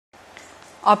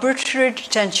Arbitrary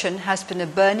detention has been a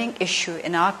burning issue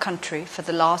in our country for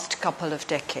the last couple of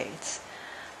decades.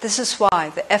 This is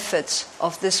why the efforts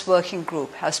of this working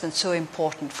group has been so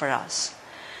important for us.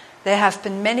 There have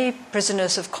been many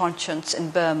prisoners of conscience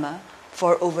in Burma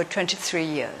for over 23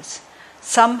 years.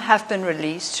 Some have been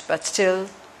released, but still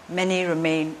many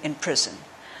remain in prison.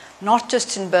 Not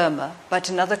just in Burma, but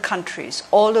in other countries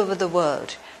all over the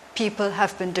world, people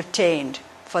have been detained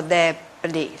for their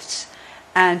beliefs,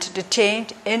 and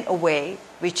detained in a way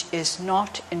which is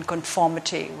not in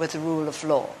conformity with the rule of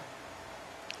law.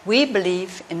 We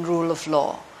believe in rule of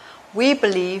law. We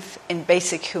believe in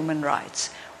basic human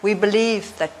rights. We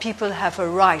believe that people have a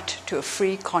right to a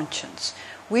free conscience.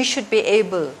 We should be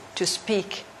able to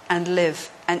speak and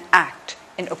live and act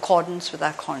in accordance with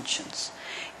our conscience.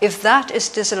 If that is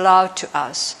disallowed to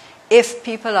us, if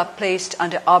people are placed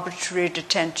under arbitrary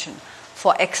detention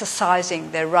for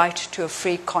exercising their right to a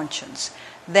free conscience,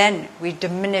 then we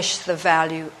diminish the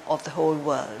value of the whole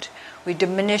world. We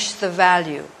diminish the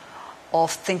value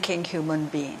of thinking human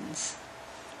beings.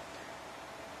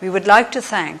 We would like to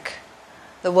thank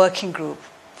the working group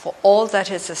for all that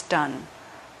it has done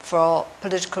for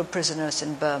political prisoners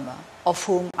in Burma, of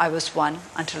whom I was one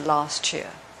until last year.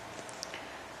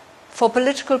 For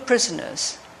political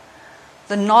prisoners,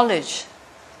 the knowledge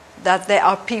that there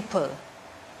are people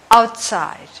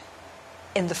outside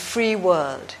in the free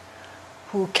world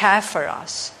who care for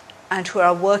us and who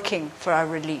are working for our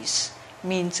release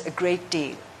means a great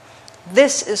deal.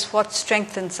 This is what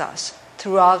strengthens us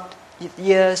throughout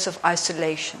years of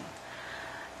isolation.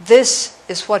 This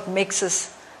is what makes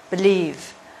us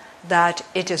believe that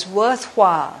it is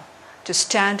worthwhile to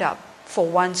stand up for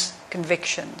one's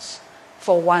convictions,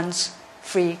 for one's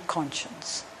free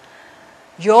conscience.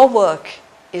 Your work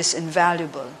is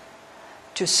invaluable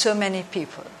to so many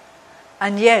people,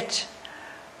 and yet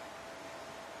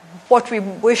what we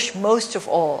wish most of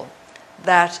all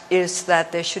is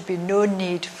that there should be no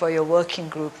need for your working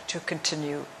group to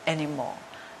continue anymore.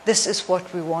 This is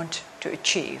what we want to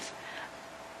achieve,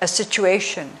 a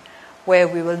situation where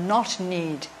we will not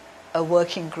need a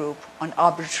working group on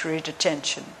arbitrary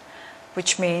detention,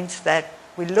 which means that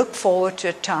we look forward to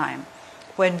a time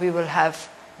when we will have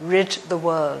rid the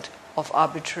world of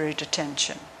arbitrary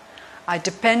detention. I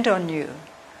depend on you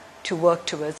to work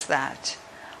towards that.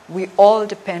 We all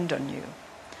depend on you.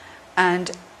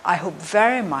 And I hope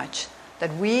very much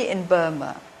that we in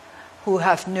Burma, who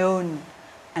have known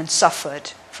and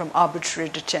suffered from arbitrary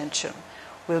detention,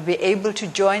 will be able to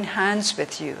join hands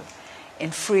with you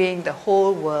in freeing the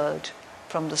whole world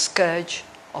from the scourge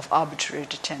of arbitrary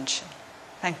detention.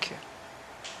 Thank you.